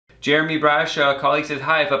Jeremy Brash, a colleague, says,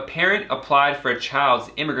 hi, if a parent applied for a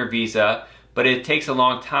child's immigrant visa, but it takes a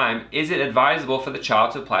long time, is it advisable for the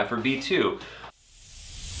child to apply for B2?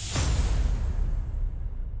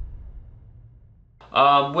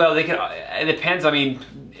 Well, it depends. I mean,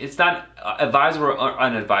 it's not advisable or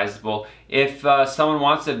unadvisable. If someone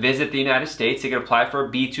wants to visit the United States, they can apply for a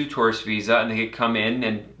B2 tourist visa and they could come in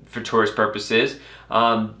and for tourist purposes.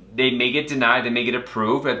 They may get denied, they may get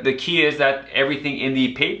approved. But the key is that everything in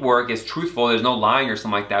the paperwork is truthful. There's no lying or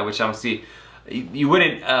something like that, which I don't see. You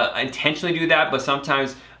wouldn't intentionally do that, but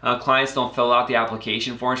sometimes clients don't fill out the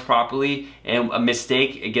application forms properly, and a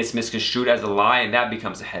mistake, it gets misconstrued as a lie, and that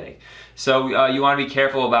becomes a headache. So you want to be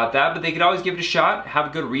careful about that, but they could always give it a shot, have a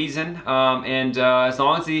good reason, and as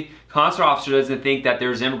long as the consular officer doesn't think that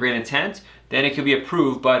there's immigrant intent, then it could be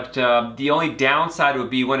approved. But the only downside would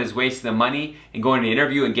be, one, is wasting the money and going to an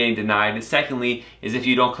interview and getting denied, and secondly is if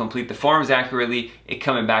you don't complete the forms accurately, it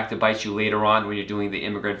coming back to bite you later on when you're doing the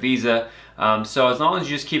immigrant visa. So as long as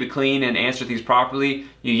you just keep it clean and answer things properly,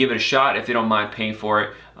 you give it a shot if you don't mind paying for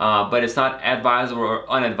it. But it's not advisable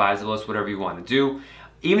or unadvisable, it's whatever you want to do.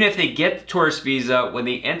 Even if they get the tourist visa, when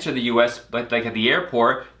they enter the US, but like at the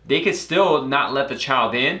airport, they could still not let the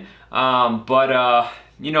child in.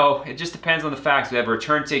 You know, it just depends on the facts. Do they have a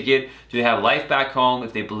return ticket? Do they have life back home?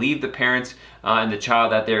 If they believe the parents and the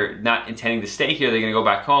child that they're not intending to stay here, they're gonna go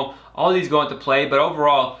back home. All these go into play, but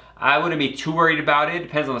overall, I wouldn't be too worried about it. It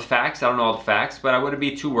depends on the facts. I don't know all the facts, but I wouldn't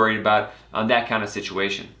be too worried about that kind of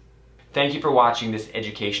situation. Thank you for watching this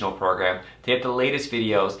educational program. To get the latest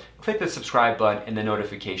videos, click the subscribe button and the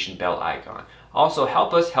notification bell icon. Also,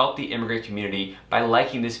 help us help the immigrant community by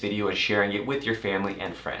liking this video and sharing it with your family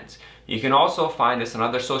and friends. You can also find us on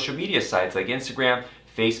other social media sites like Instagram,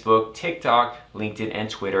 Facebook, TikTok, LinkedIn, and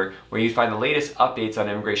Twitter, where you find the latest updates on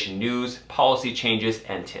immigration news, policy changes,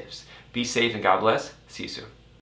 and tips. Be safe and God bless. See you soon.